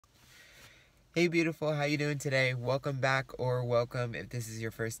Hey beautiful, how you doing today? Welcome back or welcome if this is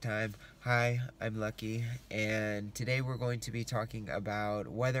your first time. Hi, I'm Lucky, and today we're going to be talking about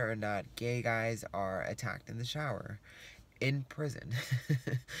whether or not gay guys are attacked in the shower in prison.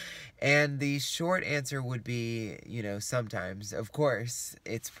 And the short answer would be, sometimes. Of course,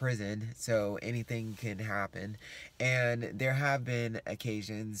 it's prison, so anything can happen. And there have been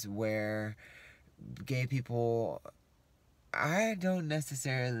occasions where gay people, I don't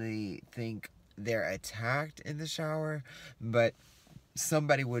necessarily think they're attacked in the shower, but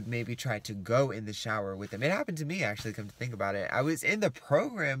somebody would maybe try to go in the shower with them. It happened to me, actually, come to think about it. I was in the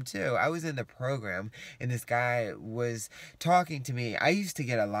program too. I was in the program and this guy was talking to me. I used to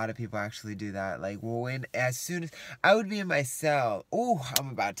get a lot of people actually do that. Like, as soon as I would be in my cell, oh, I'm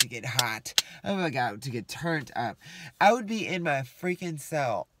about to get hot. I'm about to get turned up. I would be in my freaking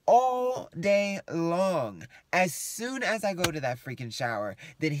cell all day long. As soon as I go to that freaking shower,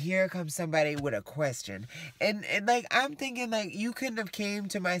 then here comes somebody with a question. And like, I'm thinking, like, you couldn't have came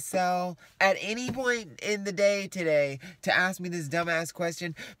to my cell at any point in the day today to ask me this dumbass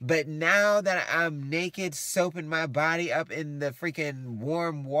question, but now that I'm naked, soaping my body up in the freaking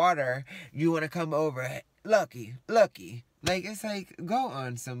warm water, you want to come over. Lucky. Like, it's like, go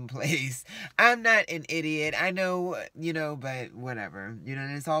on someplace. I'm not an idiot. I know, but whatever.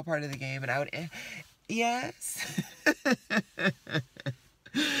 It's all part of the game. And I would, yes.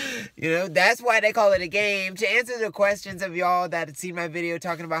 That's why they call it a game. To answer the questions of y'all that had seen my video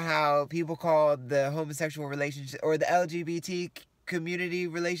talking about how people call the homosexual relationship or the LGBT community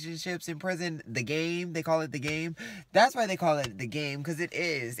relationships in prison the game. They call it the game. That's why they call it the game, because it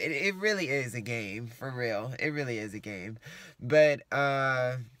is. It really is a game, for real. It really is a game. But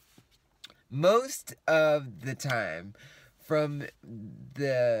most of the time, from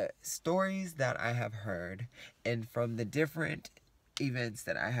the stories that I have heard and from the different events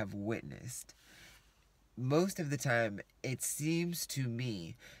that I have witnessed, most of the time it seems to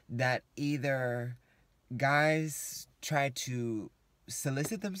me that either guys try to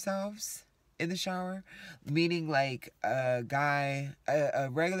solicit themselves in the shower, meaning like a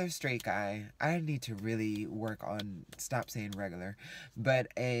regular straight guy. I need to really work on stop saying regular, but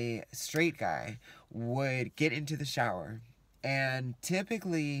a straight guy would get into the shower. And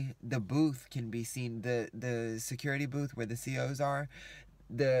typically the booth can be seen, the security booth where the COs are,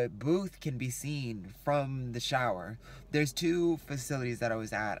 the booth can be seen from the shower. There's two facilities that I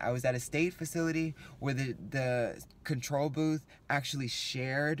was at. I was at a state facility where the control booth actually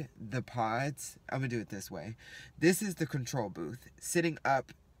shared the pods. I'm gonna do it this way. This is the control booth sitting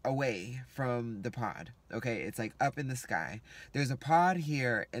up away from the pod. Okay, it's like up in the sky. There's a pod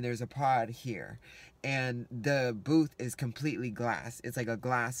here and there's a pod here. And the booth is completely glass. It's like a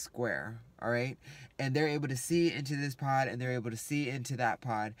glass square, all right? And they're able to see into this pod and they're able to see into that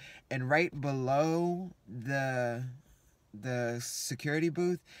pod. And right below the security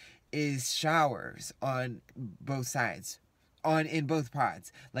booth is showers on both sides. In both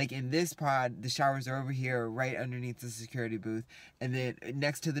pods. Like in this pod, the showers are over here right underneath the security booth, and then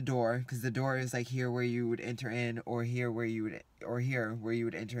next to the door, because the door is like here where you would enter in, or here where you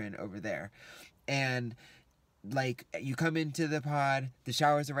would enter in over there. And like, you come into the pod, the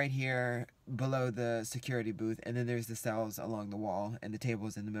showers are right here below the security booth, and then there's the cells along the wall and the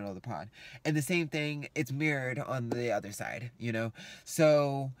tables in the middle of the pod. And the same thing, it's mirrored on the other side,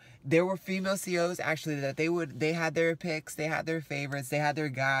 So there were female COs actually that they had their picks, they had their favorites, they had their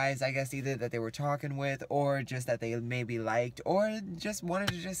guys, I guess, either that they were talking with or just that they maybe liked or just wanted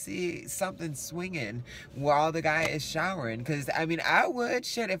to just see something swinging while the guy is showering. Because I mean, I would,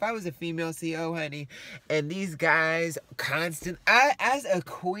 shit, if I was a female CO, honey, and these guys as a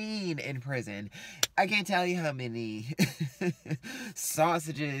queen in prison, I can't tell you how many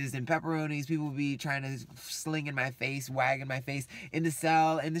sausages and pepperonis people be trying to sling in my face, wag in my face, in the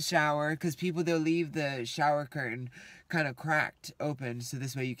cell, in the shower, because they'll leave the shower curtain kind of cracked open so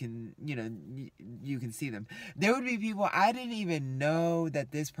this way you can, you can see them. There would be people, I didn't even know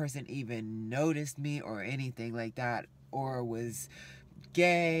that this person even noticed me or anything like that, or was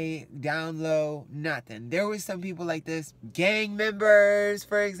gay, down low, nothing. There was some people like this, gang members,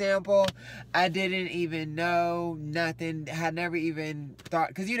 for example. I didn't even know, nothing, had never even thought,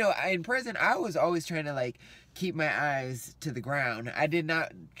 because, in prison, I was always trying to, like, keep my eyes to the ground. I did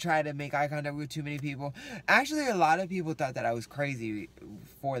not try to make eye contact with too many people. Actually, a lot of people thought that I was crazy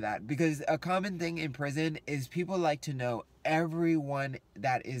for that, because a common thing in prison is people like to know everyone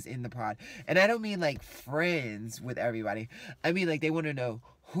that is in the pod. And I don't mean like friends with everybody. I mean like they want to know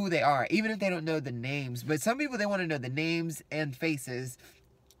who they are, even if they don't know the names. But some people, they want to know the names and faces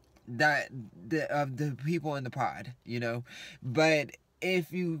of the people in the pod, But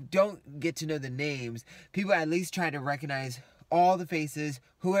if you don't get to know the names, people at least try to recognize all the faces,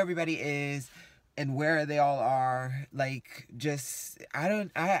 who everybody is, and where they all are. Like, just, I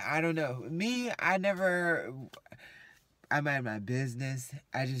don't know. Me, I mind my business.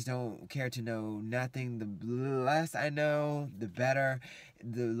 I just don't care to know nothing. The less I know, the better.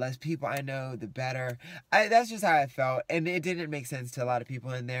 The less people I know, the better. That's just how I felt. And it didn't make sense to a lot of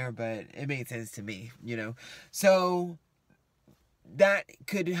people in there, but it made sense to me, you know. So that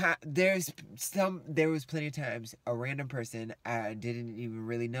could there was plenty of times a random person I didn't even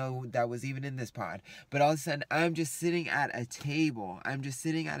really know that was even in this pod, but all of a sudden I'm just sitting at a table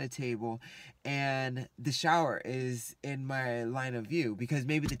and the shower is in my line of view, because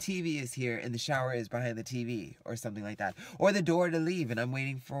maybe the TV is here and the shower is behind the TV or something like that, or the door to leave and I'm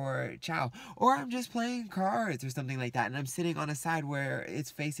waiting for chow, or I'm just playing cards or something like that and I'm sitting on a side where it's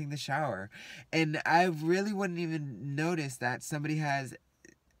facing the shower, and I really wouldn't even notice that somebody has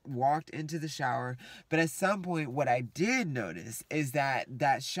walked into the shower. But at some point, what I did notice is that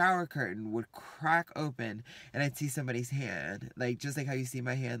that shower curtain would crack open and I'd see somebody's hand, like just like how you see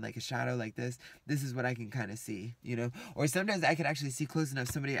my hand, like a shadow like this. This is what I can kind of see, you know. Or sometimes I could actually see close enough,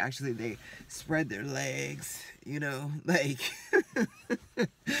 somebody actually, they spread their legs, you know, like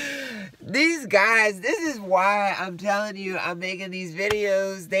these guys, this is why I'm telling you I'm making these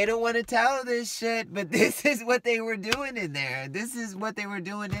videos. They don't want to tell this shit, but this is what they were doing in there. This is what they were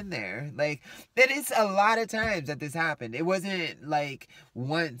doing in there. Like, and it's a lot of times that this happened. It wasn't like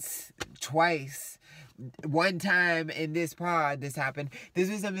once, twice, one time in this pod this happened. This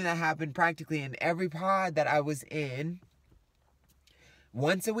was something that happened practically in every pod that I was in.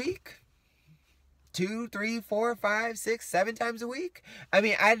 Once a week. 2, 3, 4, 5, 6, 7 times a week. I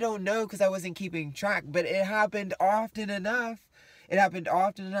mean, I don't know because I wasn't keeping track, but it happened often enough. It happened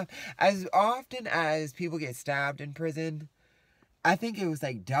often enough. As often as people get stabbed in prison, I think it was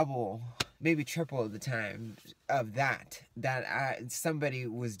like double, maybe triple the time of that somebody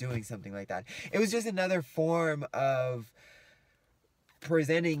was doing something like that. It was just another form of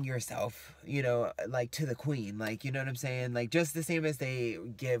presenting yourself, you know, like to the queen, like, you know what I'm saying? Like, just the same as they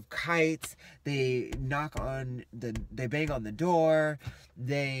give kites, they bang on the door,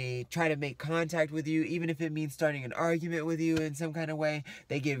 they try to make contact with you, even if it means starting an argument with you in some kind of way.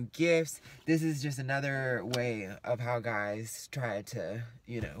 They give gifts. This is just another way of how guys try to,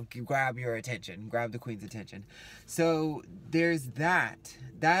 you know, grab your attention, grab the queen's attention. So there's that.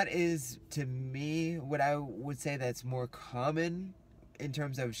 That is, to me, what I would say that's more common in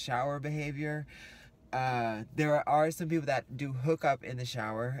terms of shower behavior. There are some people that do hook up in the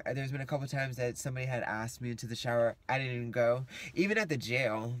shower. There's been a couple times that somebody had asked me into the shower. I didn't even go. Even at the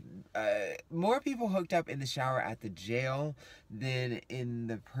jail, more people hooked up in the shower at the jail than in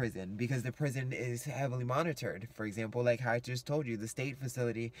the prison, because the prison is heavily monitored. For example, like how I just told you, the state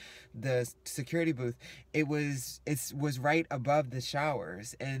facility, the security booth, it was right above the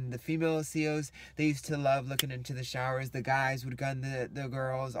showers, and the female COs, they used to love looking into the showers. The guys would gun the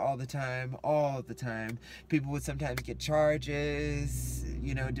girls all the time. People would sometimes get charges,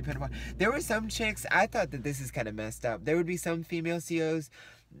 you know, depending on. There were some chicks, I thought that this is kind of messed up. There would be some female COs,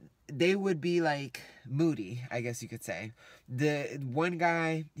 they would be like moody, I guess you could say. The one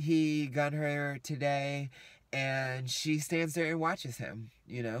guy, he gunned her today, and she stands there and watches him,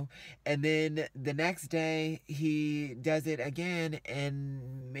 you know. And then the next day he does it again,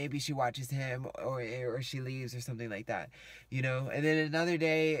 and maybe she watches him, or she leaves or something like that, you know. And then another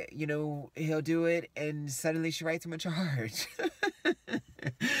day, you know, he'll do it and suddenly she writes him a charge.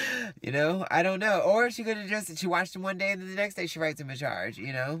 You know, I don't know. Or she could have she watched him one day and then the next day she writes him a charge,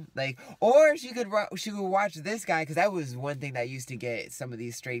 you know, like. Or she could watch this guy, because that was one thing that used to get some of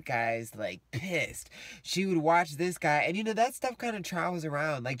these straight guys like pissed. She would watch this guy, and you know, that stuff kind of travels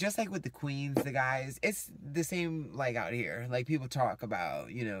around, like just like with the queens, the guys, it's the same like out here. Like, people talk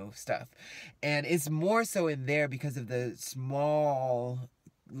about, you know, stuff, and it's more so in there because of the small,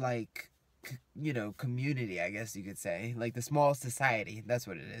 like, you know, community, I guess you could say, like the small society. That's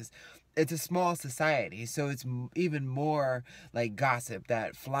what it is. It's a small society, so it's even more like gossip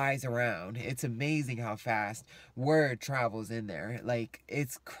that flies around. It's amazing how fast word travels in there. Like,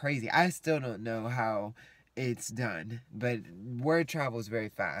 it's crazy. I still don't know how it's done, but word travels very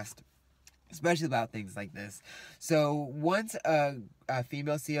fast, especially about things like this. So once a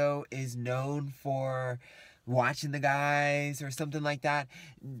female CO is known for watching the guys or something like that,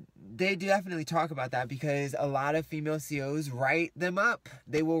 they definitely talk about that, because a lot of female COs write them up.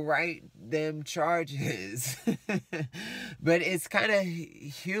 They will write them charges. But it's kind of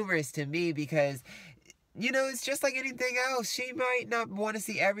humorous to me, because, you know, it's just like anything else. She might not want to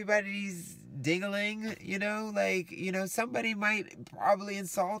see everybody's ding-a-ling, you know, like, you know, somebody might probably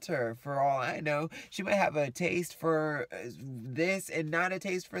insult her for all I know. She might have a taste for this and not a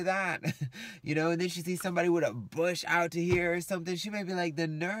taste for that, you know, and then she sees somebody with a bush out to here or something. She might be like, the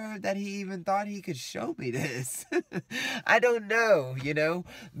nerve that he even thought he could show me this. I don't know, you know,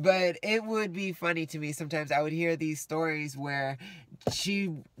 but it would be funny to me. Sometimes I would hear these stories where she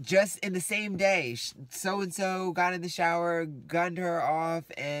just in the same day, so-and-so got in the shower, gunned her off,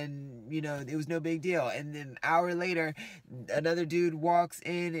 and, you know, it was no big deal. And then an hour later, another dude walks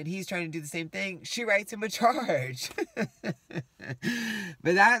in and he's trying to do the same thing. She writes him a charge.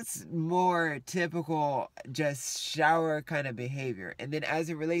 But that's more typical just shower kind of behavior. And then as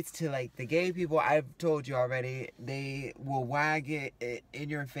it relates to like the gay people, I've told you already, they will wag it in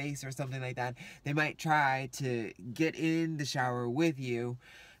your face or something like that. They might try to get in the shower with you.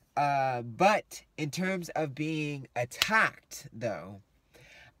 But in terms of being attacked, though,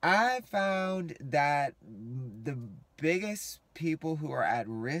 I found that the biggest people who are at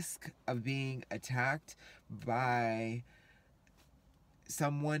risk of being attacked by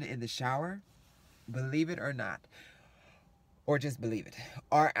someone in the shower, believe it or not, or just believe it,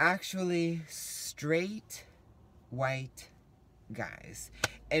 are actually straight white guys.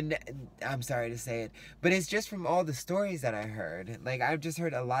 And I'm sorry to say it, but it's just from all the stories that I heard. Like, I've just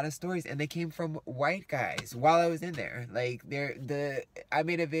heard a lot of stories, and they came from white guys while I was in there. Like, I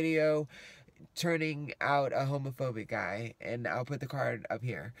made a video turning out a homophobic guy, and I'll put the card up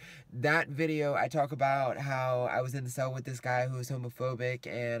here. That video, I talk about how I was in the cell with this guy who was homophobic,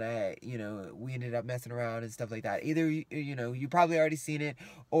 and we ended up messing around and stuff like that. Either, you probably already seen it,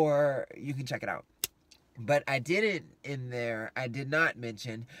 or you can check it out. But I did not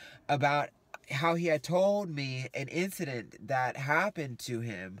mention about how he had told me an incident that happened to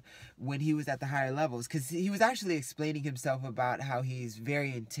him when he was at the higher levels. Because he was actually explaining himself about how he's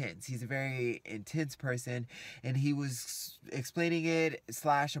very intense. He's a very intense person. And he was explaining it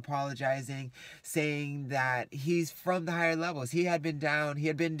 / apologizing, saying that he's from the higher levels. He had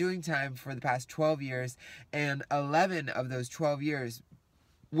been doing time for the past 12 years. And 11 of those 12 years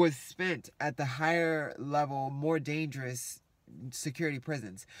was spent at the higher level, more dangerous security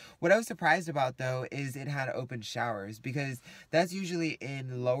prisons. What I was surprised about, though, is it had open showers, because that's usually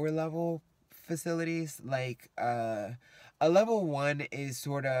in lower level facilities. Like a level 1 is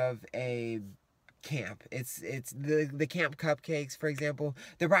sort of a camp. It's the camp cupcakes, for example.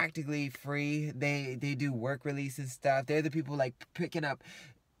 They're practically free. They do work release and stuff. They're the people like picking up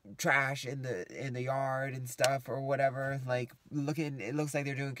trash in the yard and stuff or whatever. Like, it looks like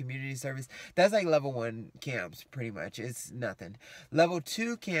they're doing community service. That's like level 1 camps, pretty much. It's nothing. Level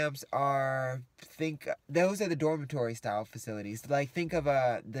 2 camps those are the dormitory style facilities. Like, think of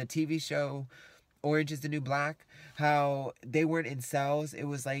the TV show Orange is the New Black, how they weren't in cells. It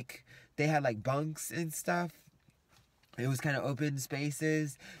was like they had like bunks and stuff. It was kind of open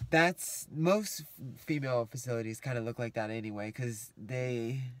spaces. That's most female facilities kind of look like that anyway, because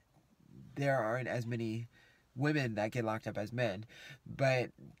there aren't as many women that get locked up as men. But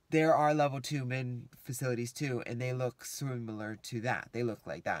there are level 2 men facilities too, and they look similar to that. They look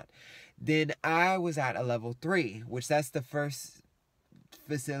like that. Then I was at a level 3, which that's the first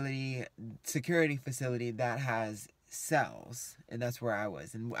security facility that has cells, and that's where I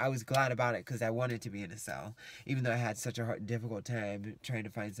was, and I was glad about it because I wanted to be in a cell, even though I had such a difficult time trying to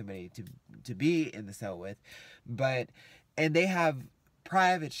find somebody to be in the cell with. And they have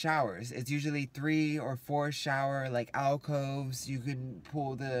private showers. It's usually 3 or 4 shower like alcoves. You can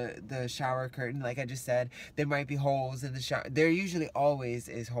pull the shower curtain, like I just said. There might be holes in the shower. There usually always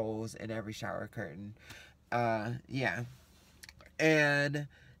is holes in every shower curtain. Yeah. And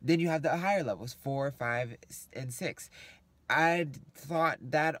then you have the higher levels, 4, 5, and 6. I thought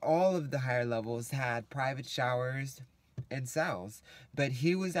that all of the higher levels had private showers and cells. But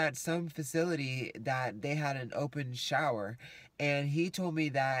he was at some facility that they had an open shower. And he told me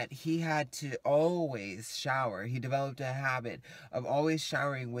that he had to always shower. He developed a habit of always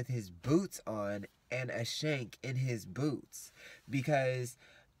showering with his boots on and a shank in his boots. Because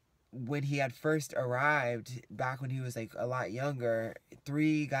when he had first arrived, back when he was like a lot younger,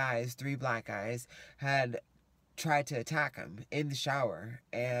 3 black guys had tried to attack him in the shower,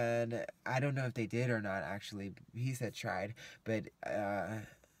 and I don't know if they did or not. Actually, he said tried, but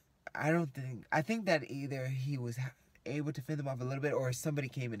I think that either he was able to fend them off a little bit, or somebody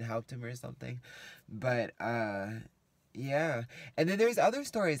came and helped him or something. But yeah. And then there's other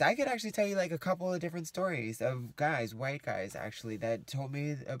stories. I could actually tell you like a couple of different stories of guys, white guys actually, that told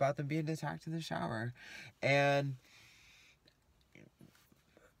me about them being attacked in the shower. And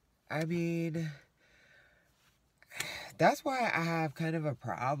I mean, that's why I have kind of a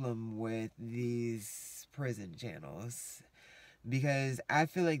problem with these prison channels, because I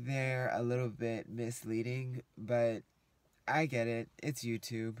feel like they're a little bit misleading, but I get it. It's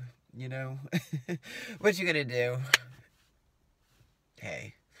YouTube, you know? What you gonna do?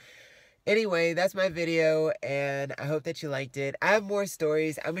 Hey. Anyway, that's my video, and I hope that you liked it. I have more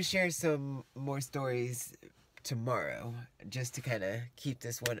stories. I'm gonna share some more stories tomorrow, just to kind of keep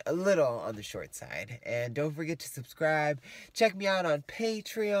this one a little on the short side. And don't forget to subscribe. Check me out on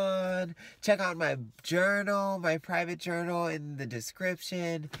Patreon. Check out my journal, my private journal, in the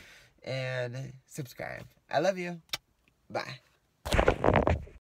description, and subscribe. I love you. Bye.